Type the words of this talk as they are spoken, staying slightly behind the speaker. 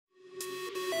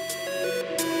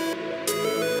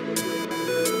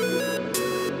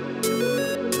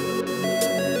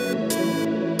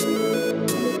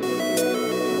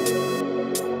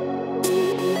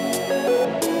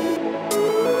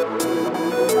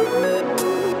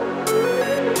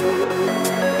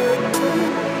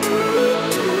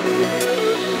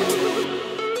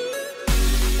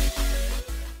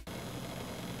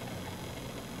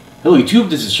Hello YouTube,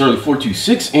 this is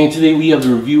Charlie426, and today we have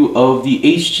the review of the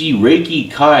HG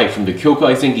Reiki Kai from the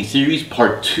Kyokai Senki series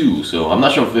Part 2. So I'm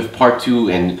not sure if Part 2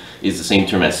 is the same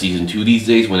term as Season 2 these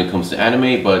days when it comes to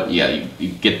anime, but yeah, you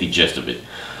get the gist of it.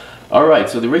 Alright,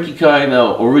 so the Reiki Kai,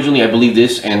 now originally I believe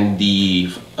this and the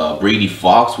Brady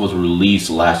Fox was released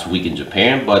last week in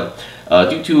Japan, but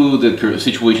due to the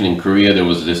situation in Korea, there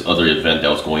was this other event that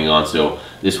was going on, so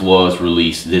this was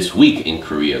released this week in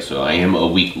Korea, so I am a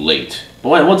week late.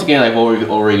 But once again, I've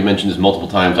already mentioned this multiple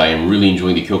times, I am really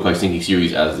enjoying the Kyokai Senki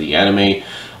series as the anime.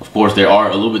 Of course, there are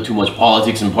a little bit too much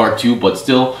politics in Part 2, but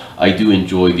still, I do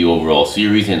enjoy the overall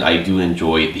series, and I do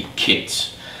enjoy the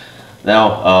kits.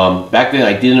 Now, back then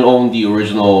I didn't own the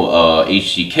original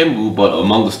HG Kenbu, but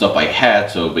among the stuff I had,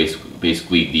 so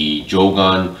basically the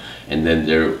Jogan, and then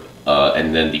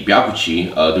the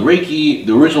Byakuchi,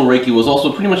 the original Reiki was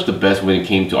also pretty much the best when it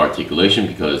came to articulation,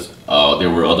 because there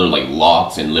were other like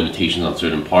locks and limitations on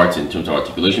certain parts in terms of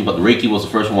articulation, but the Reiki was the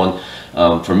first one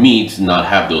for me to not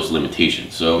have those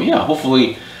limitations. So yeah,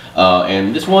 hopefully,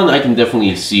 and this one I can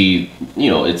definitely see,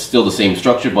 you know, it's still the same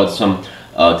structure, but some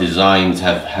designs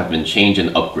have been changed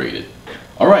and upgraded.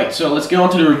 Alright, so let's get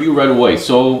on to the review right away.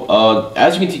 So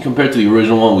as you can see, compared to the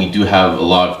original one, we do have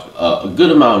a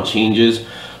good amount of changes.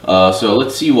 So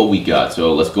let's see what we got.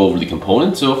 So let's go over the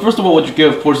components. So first of all, what you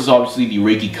get, of course, is obviously the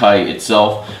Reiki Kai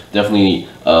itself. Definitely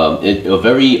a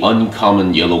very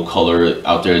uncommon yellow color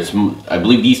out there. I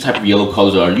believe these type of yellow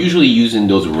colors are usually used in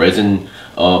those resin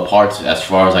parts. As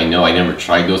far as I know, I never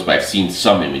tried those, but I've seen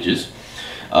some images.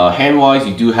 Hand-wise,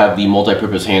 you do have the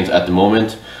multi-purpose hands at the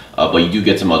moment, but you do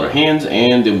get some other hands,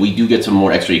 and we do get some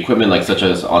more extra equipment, like such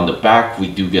as on the back, we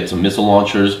do get some missile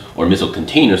launchers, or missile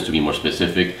containers to be more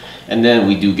specific, and then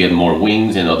we do get more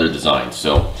wings and other designs.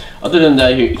 So other than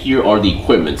that, here are the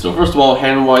equipment. So first of all,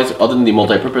 hand-wise, other than the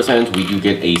multi-purpose hands, we do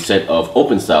get a set of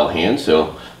open-style hands,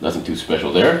 so nothing too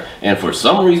special there. And for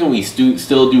some reason, we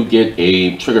still do get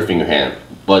a trigger finger hand,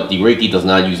 but the Reiki does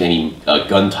not use any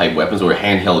gun-type weapons or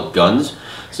handheld guns.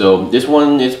 So this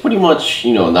one is pretty much,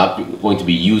 you know, not going to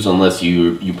be used unless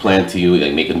you plan to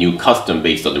like, make a new custom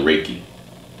based on the Reiki.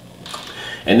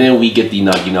 And then we get the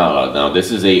Naginata. Now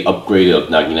this is a upgrade of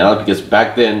Naginata, because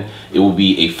back then it will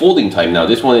be a folding type. Now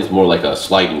this one is more like a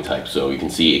sliding type, so you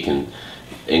can see it can,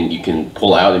 and you can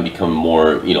pull out and become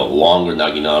more, you know, longer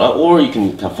Naginata, or you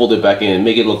can kind of fold it back in and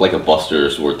make it look like a buster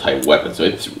sword type weapon. So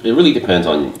it really depends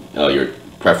on your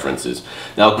preferences.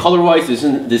 Now color-wise,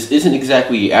 this isn't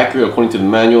exactly accurate according to the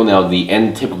manual. Now the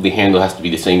end tip of the handle has to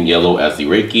be the same yellow as the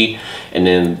Reiki, and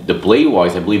then the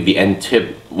blade-wise, I believe the end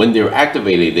tip, when they're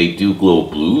activated, they do glow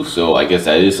blue. So I guess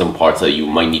that is some parts that you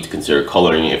might need to consider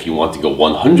coloring if you want to go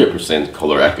 100%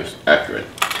 color accurate.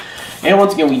 And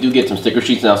once again, we do get some sticker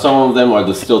sheets. Now some of them are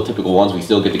the still typical ones. We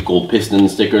still get the gold piston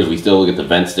stickers. We still get the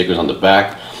vent stickers on the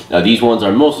back. Now these ones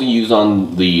are mostly used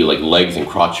on the like legs and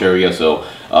crotch area. So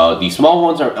the small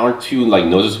ones aren't too like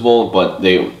noticeable, but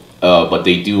they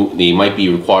might be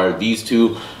required. These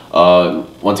two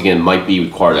once again might be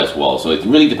required as well. So it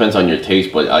really depends on your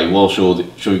taste, but I will show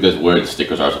you guys where the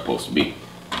stickers are supposed to be.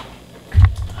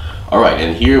 Alright,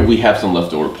 and here we have some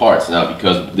leftover parts. Now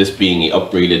because this being an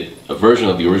upgraded version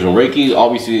of the original Reiki,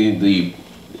 obviously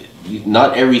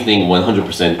not everything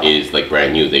 100% is like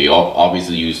brand new. They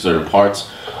obviously use certain parts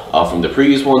from the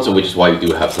previous one, so which is why we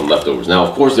do have some leftovers. Now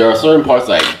of course there are certain parts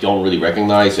that I don't really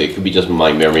recognize, so it could be just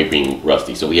my memory being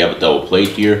rusty. So we have a double plate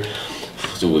here,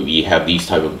 so we have these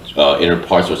type of inner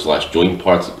parts or slash joint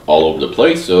parts all over the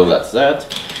place, so that's that.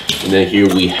 And then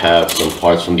here we have some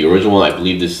parts from the original one. I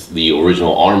believe this is the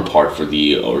original arm part for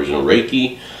the original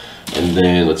Reiki. And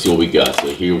then let's see what we got. So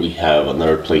here we have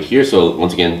another plate here, so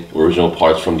once again original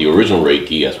parts from the original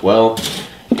Reiki as well,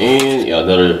 and yeah,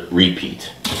 another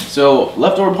repeat. So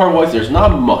leftover part wise, there's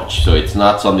not much, so it's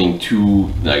not something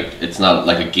too like, it's not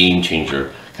like a game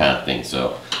changer kind of thing.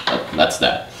 So that's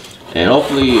that. And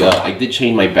hopefully I did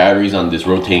change my batteries on this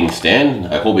rotating stand.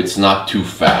 I hope it's not too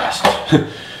fast.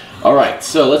 Alright,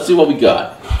 so let's see what we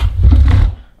got.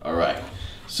 Alright,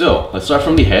 so let's start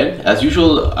from the head. As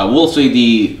usual, I will say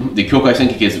the Kyokai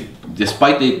Senki kits,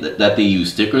 despite that they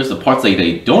use stickers, the parts that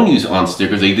they don't use on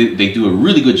stickers, they do a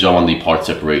really good job on the part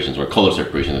separations, or color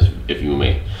separations, if you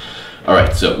may.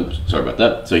 Alright, so, oops, sorry about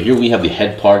that. So here we have the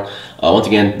head part. Once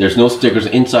again, there's no stickers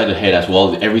inside the head as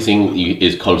well. Everything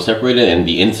is color separated, and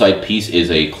the inside piece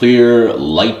is a clear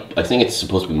light, I think it's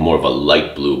supposed to be more of a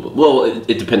light blue, but, well,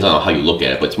 it depends on how you look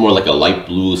at it, but it's more like a light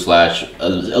blue slash a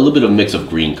little bit of mix of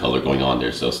green color going on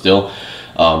there. So still,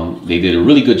 they did a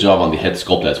really good job on the head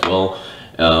sculpt as well.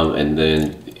 And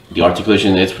then the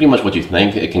articulation is pretty much what you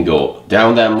think. It can go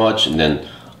down that much and then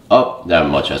up that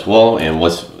much as well. And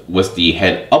what's with the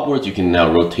head upwards, you can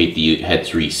now rotate the head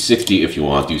 360 if you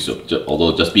want to do so.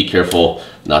 Although just be careful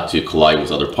not to collide with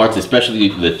other parts, especially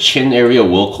the chin area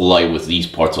will collide with these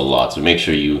parts a lot. So make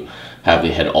sure you have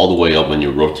the head all the way up when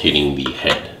you're rotating the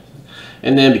head.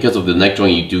 And then because of the neck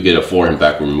joint, you do get a forward and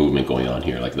backward movement going on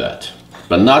here like that.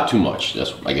 But not too much.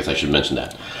 I guess I should mention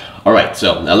that. Alright,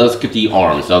 so now let's get the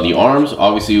arms. Now the arms,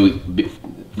 obviously,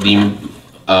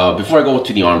 before I go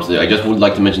to the arms, I just would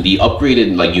like to mention the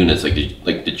upgraded units like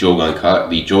the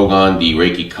Jogan, the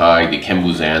Reiki Kai, the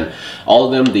Kenbuzan. All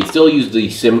of them, they still use the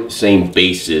same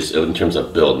basis in terms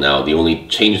of build. Now the only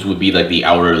changes would be like the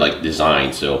outer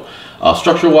design. So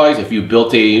structure-wise, if you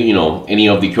built any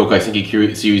of the Kyokai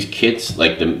Senki series kits,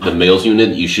 like the males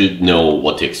unit, you should know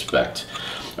what to expect.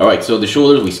 Alright, so the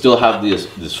shoulders, we still have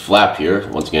this flap here,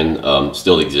 once again,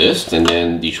 still exists, and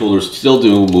then the shoulders still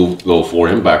do go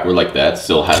forward and backward like that,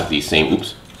 still have the same,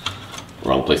 oops,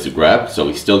 wrong place to grab, so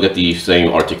we still get the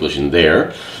same articulation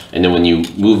there. And then when you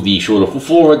move the shoulder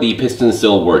forward, the piston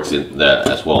still works in that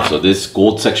as well. So this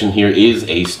gold section here is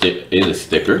a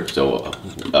sticker, so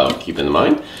keep in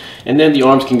mind. And then the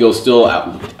arms can go still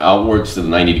outwards to the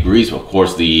 90 degrees. Of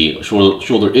course, the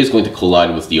shoulder is going to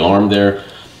collide with the arm there.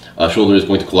 Shoulder is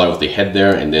going to collide with the head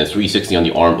there, and then 360 on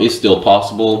the arm is still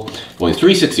possible. Going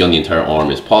 360 on the entire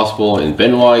arm is possible, and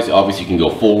bend-wise, obviously you can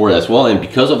go forward as well, and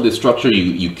because of this structure,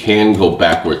 you can go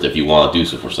backwards if you want to do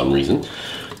so for some reason.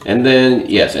 And then,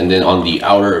 yes, and then on the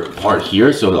outer part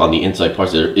here, so on the inside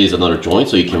parts, there is another joint,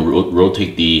 so you can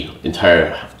rotate the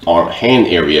entire hand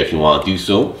area if you want to do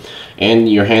so.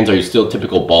 And your hands are still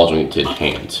typical ball jointed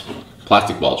hands,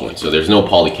 plastic ball joints, so there's no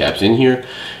polycaps in here.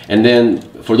 And then,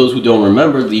 for those who don't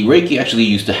remember, the Reiki actually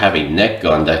used to have a neck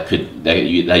gun that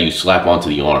you slap onto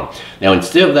the arm. Now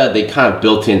instead of that, they kind of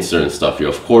built in certain stuff here.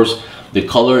 Of course, the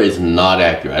color is not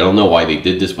accurate. I don't know why they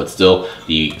did this, but still,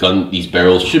 these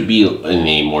barrels should be in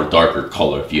a more darker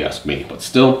color, if you ask me. But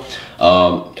still,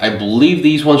 I believe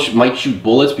these ones might shoot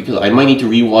bullets, because I might need to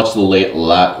rewatch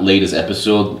the latest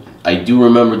episode. I do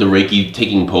remember the Reiki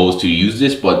taking pose to use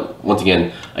this, but once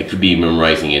again, I could be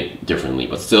memorizing it differently.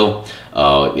 But still,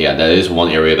 yeah, that is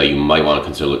one area that you might want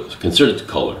to consider to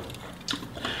color.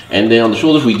 And then on the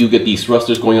shoulders, we do get these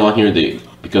thrusters going on here.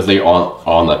 Because they are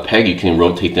on a peg, you can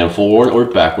rotate them forward or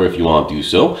backward if you want to do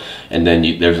so. And then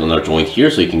there's another joint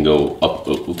here, so you can go up,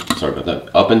 sorry about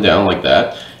that, up and down like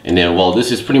that. And then, well,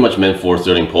 this is pretty much meant for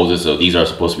certain poses, so these are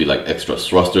supposed to be like extra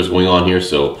thrusters going on here,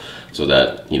 so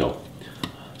that,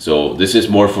 so this is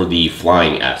more for the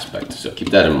flying aspect, so keep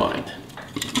that in mind.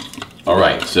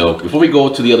 Alright, so before we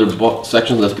go to the other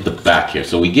sections, let's get the back here.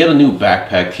 So we get a new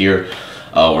backpack here.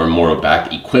 Or more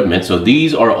back equipment. So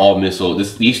these are all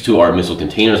these two are missile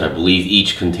containers. I believe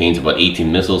each contains about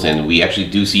 18 missiles, and we actually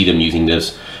do see them using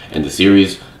this in the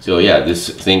series. So yeah, this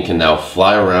thing can now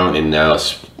fly around and now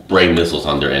spray missiles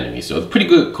on their enemies. So it's pretty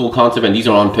good, cool concept, and these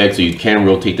are on peg, so you can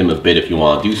rotate them a bit if you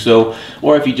want to do so.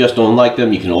 Or if you just don't like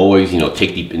them, you can always,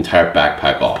 take the entire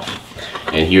backpack off.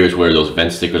 And here's where those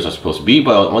vent stickers are supposed to be,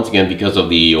 but once again, because of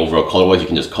the overall color-wise, you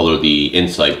can just color the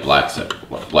inside black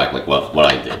like what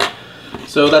I did.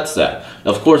 So that's that.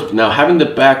 Of course, now having the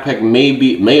backpack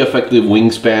may affect the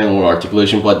wingspan or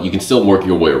articulation, but you can still work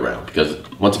your way around, because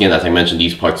once again, as I mentioned,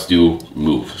 these parts do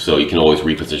move, so you can always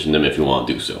reposition them if you want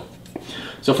to do so.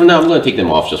 So for now, I'm going to take them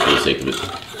off just for the sake of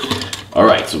it.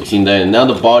 Alright, so we've seen that, and now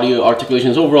the body articulation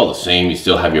is overall the same. You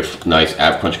still have your nice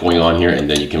ab crunch going on here, and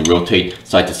then you can rotate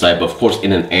side to side, but of course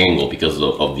in an angle because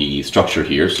of the structure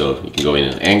here, so you can go in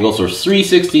an angle. So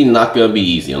 360, not going to be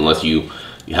easy unless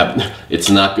it's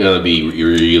not going to be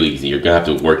really easy. You're going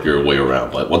to have to work your way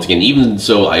around. But once again, even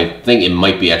so, I think it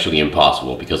might be actually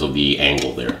impossible because of the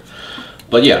angle there.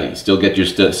 But yeah, you still get your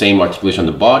same articulation on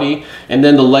the body. And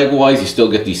then the leg-wise, you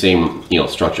still get the same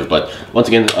structure. But once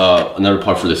again, another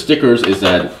part for the stickers is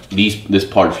that this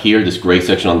part here, this gray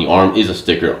section on the arm, is a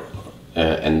sticker.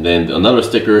 And then another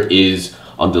sticker is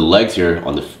on the legs here,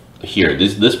 here.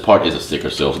 This part is a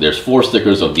sticker, so there's 4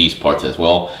 stickers of these parts as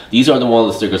well. These are one of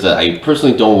the stickers that I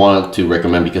personally don't want to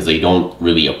recommend because they don't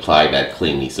really apply that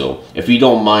cleanly. So if you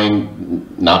don't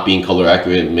mind not being color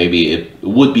accurate, maybe it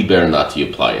would be better not to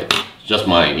apply it. Just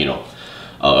my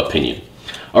opinion.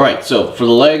 Alright, so for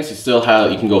the legs, you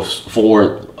can go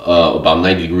forward about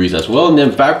 90 degrees as well, and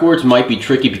then backwards might be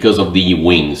tricky because of the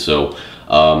wings, so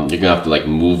you're gonna have to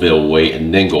move it away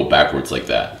and then go backwards like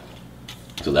that.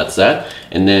 So that's that.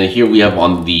 And then here we have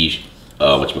on the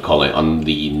on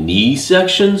the knee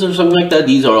sections or something like that.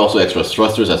 These are also extra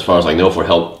thrusters, as far as I know, for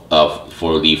help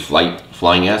for the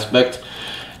flying aspect.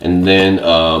 And then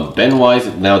bend wise,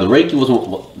 now the Reiki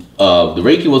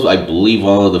was I believe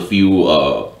one of the few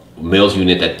males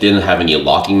unit that didn't have any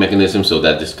locking mechanism, so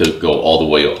that this could go all the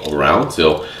way around.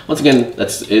 So once again,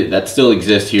 that still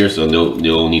exists here, so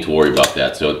no need to worry about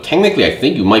that. So technically, I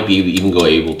think you might be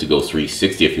able to go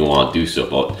 360 if you want to do so,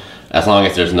 but as long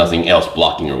as there's nothing else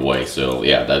blocking your way. So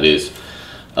yeah, that is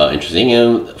interesting.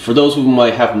 And for those who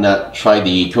might have not tried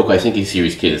the Kyokai Senki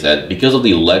series kit, is that because of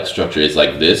the leg structure is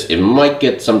like this, it might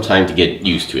get some time to get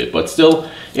used to it, but still,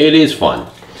 it is fun.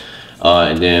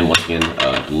 And then once again,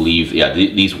 I believe, yeah,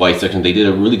 these white sections, they did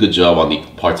a really good job on the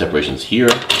part separations here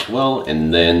as well.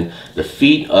 And then the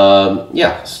feet,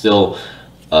 yeah, still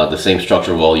the same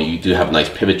structure. Well, you do have a nice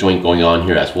pivot joint going on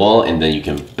here as well. And then you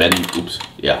can bend, oops,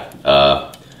 yeah,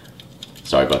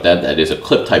 sorry about that. That is a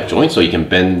clip type joint, so you can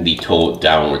bend the toe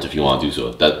downwards if you want to do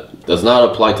so. That does not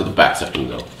apply to the back section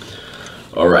though.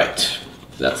 All right,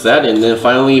 that's that. And then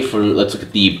finally, let's look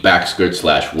at the back skirt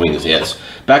 / wings. Yes,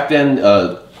 back then,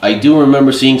 I do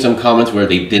remember seeing some comments where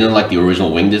they didn't like the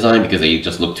original wing design because they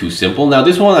just looked too simple. Now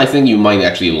this one I think you might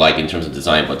actually like in terms of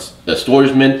design, but the storage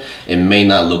it may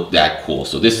not look that cool.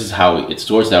 So this is how it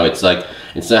stores now. It's like,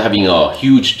 instead of having a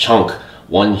huge chunk,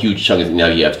 one huge chunk, now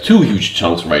you have two huge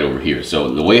chunks right over here.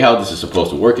 So the way how this is supposed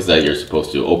to work is that you're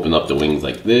supposed to open up the wings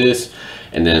like this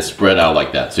and then spread out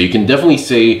like that. So you can definitely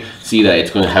see that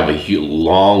it's going to have a huge,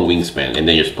 long wingspan, and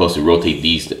then you're supposed to rotate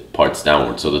these parts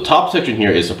downward. So the top section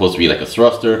here is supposed to be like a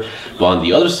thruster, but on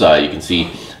the other side you can see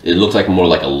it looks like more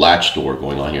like a latch door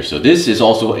going on here. So this is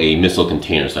also a missile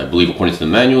container. So I believe according to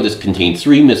the manual, this contains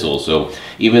 3 missiles. So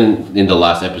even in the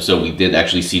last episode, we did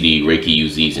actually see the Reiki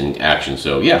use these in action.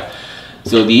 So yeah.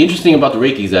 So the interesting about the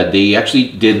Reiki is that they actually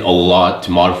did a lot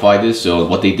to modify this. So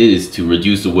what they did is to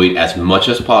reduce the weight as much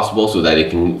as possible so that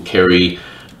it can carry,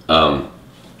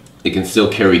 it can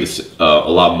still carry this a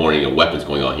lot more weapons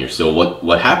going on here. So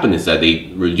what happened is that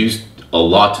they reduced a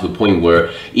lot to the point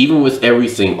where even with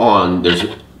everything on, there's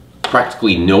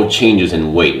practically no changes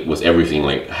in weight with everything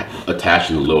like attached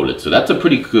and loaded. So that's a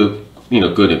pretty good,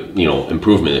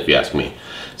 improvement if you ask me.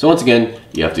 So once again,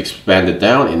 you have to expand it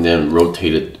down and then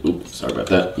rotate it. Oops, sorry about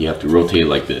that. You have to rotate it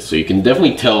like this. So you can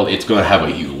definitely tell it's going to have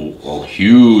a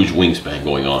huge wingspan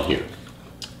going on here.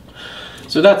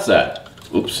 So that's that.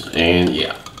 Oops, and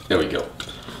yeah, there we go.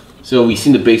 So we've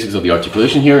seen the basics of the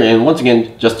articulation here. And once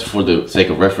again, just for the sake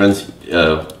of reference,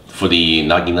 for the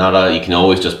Naginata, you can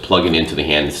always just plug it into the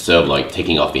hand instead of like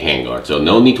taking off the handguard. So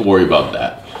no need to worry about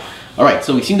that. All right,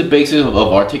 so we've seen the basics of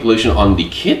articulation on the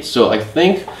kit. So I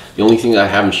think the only thing that I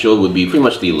haven't showed would be pretty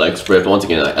much the leg spread. But once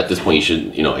again, at this point, you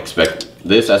should expect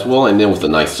this as well, and then with a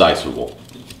nice side swivel.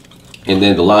 And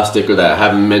then the last sticker that I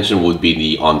haven't mentioned would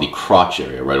be on the crotch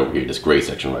area right over here, this gray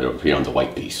section right over here on the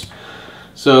white piece.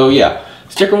 So yeah,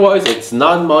 sticker wise, it's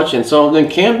not much, and some of them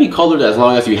can be colored as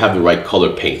long as you have the right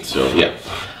color paint. So yeah,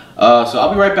 so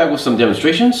I'll be right back with some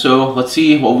demonstrations. So let's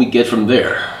see what we get from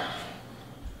there.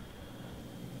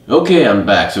 Okay, I'm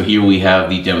back. So here we have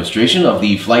the demonstration of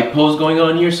the flight pose going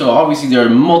on here. So obviously there are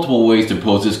multiple ways to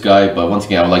pose this guy, but once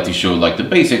again I would like to show like the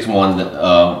basics one,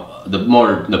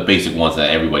 the basic ones that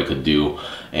everybody could do,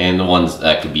 and the ones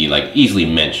that could be like easily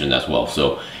mentioned as well.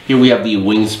 So here we have the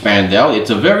wings spanned out.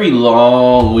 It's a very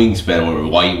long wingspan, or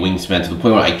white wingspan, to the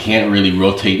point where I can't really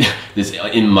rotate this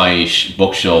in my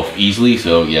bookshelf easily.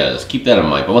 So yeah, let's keep that in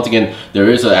mind. But once again, there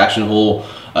is an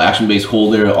action-based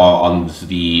hole there on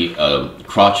the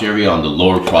crotch area, on the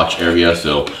lower crotch area,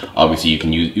 so obviously you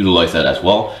can utilize that as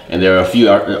well. And there are a few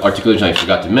articulations I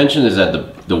forgot to mention, is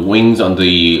that the wings on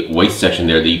the waist section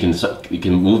there, that you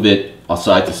can move it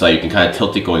side to side. You can kind of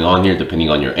tilt it going on here depending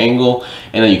on your angle,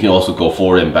 and then you can also go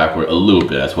forward and backward a little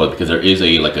bit as well, because there is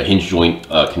like a hinge joint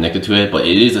connected to it, but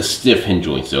it is a stiff hinge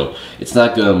joint, so it's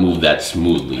not gonna move that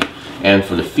smoothly. And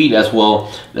for the feet as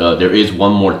well, there is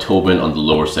one more toe bend on the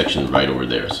lower section right over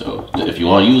there. So if you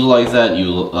want to utilize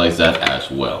that as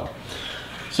well.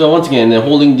 So once again,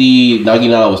 holding the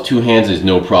Naginata with 2 hands is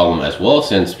no problem as well,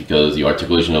 because the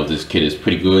articulation of this kit is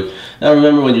pretty good. Now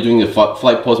remember, when you're doing the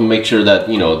flight pose, make sure that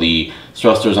the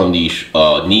thrusters on the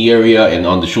knee area and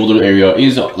on the shoulder area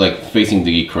is like facing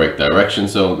the correct direction,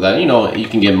 so that you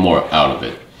can get more out of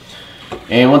it.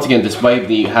 And once again, despite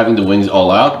having the wings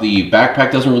all out, the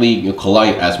backpack doesn't really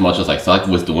collide as much as I thought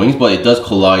with the wings, but it does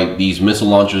collide. These missile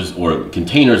launchers or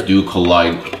containers do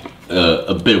collide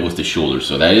a bit with the shoulders,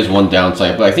 so that is one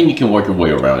downside, but I think you can work your way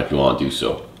around if you want to do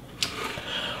so.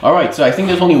 Alright, so I think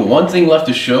there's only one thing left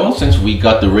to show since we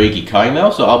got the Reiki Kai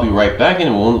now, so I'll be right back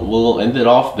and we'll end it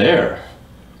off there.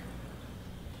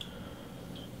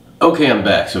 Okay, I'm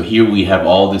back. So here we have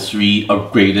all the 3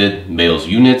 upgraded males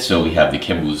units. So we have the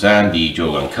Kenbuzan, the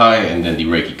Jogan Kai, and then the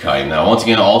Reiki Kai. Now, once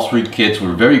again, all 3 kits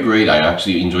were very great. I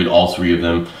actually enjoyed all 3 of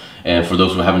them. And for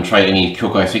those who haven't tried any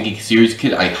Kyokai Senki series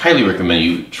kit, I highly recommend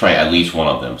you try at least one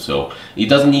of them. So it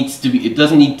doesn't need to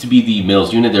be the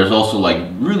males unit. There's also like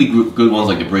really good ones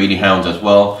like the Brady Hounds as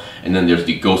well. And then there's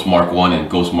the Ghost Mark 1 and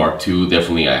Ghost Mark 2.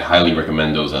 Definitely, I highly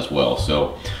recommend those as well.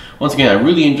 So once again, I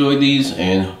really enjoyed these,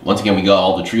 and once again, we got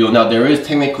all the trio. Now there is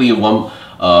technically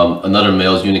another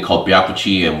males unit called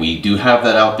Byakuchi, and we do have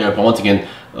that out there. But once again,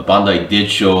 Bandai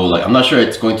did show, like, I'm not sure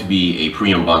it's going to be a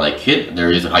premium Bandai kit.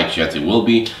 There is a high chance it will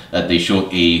be. That they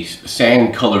showed a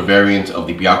sand color variant of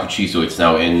the Byakuchi, so it's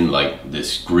now in like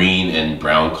this green and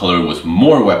brown color with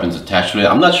more weapons attached to it.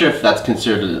 I'm not sure if that's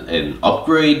considered an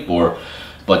upgrade,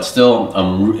 but still,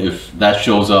 if that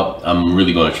shows up, I'm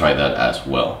really going to try that as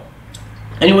well.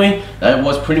 Anyway, that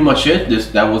was pretty much it.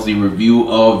 That was the review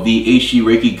of the HD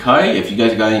Reiki Kai. If you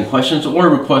guys got any questions or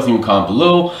requests, leave a comment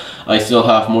below. I still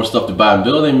have more stuff to buy and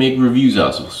build and make reviews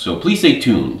out, so please stay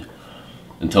tuned.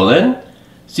 Until then,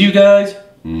 see you guys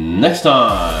next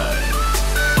time.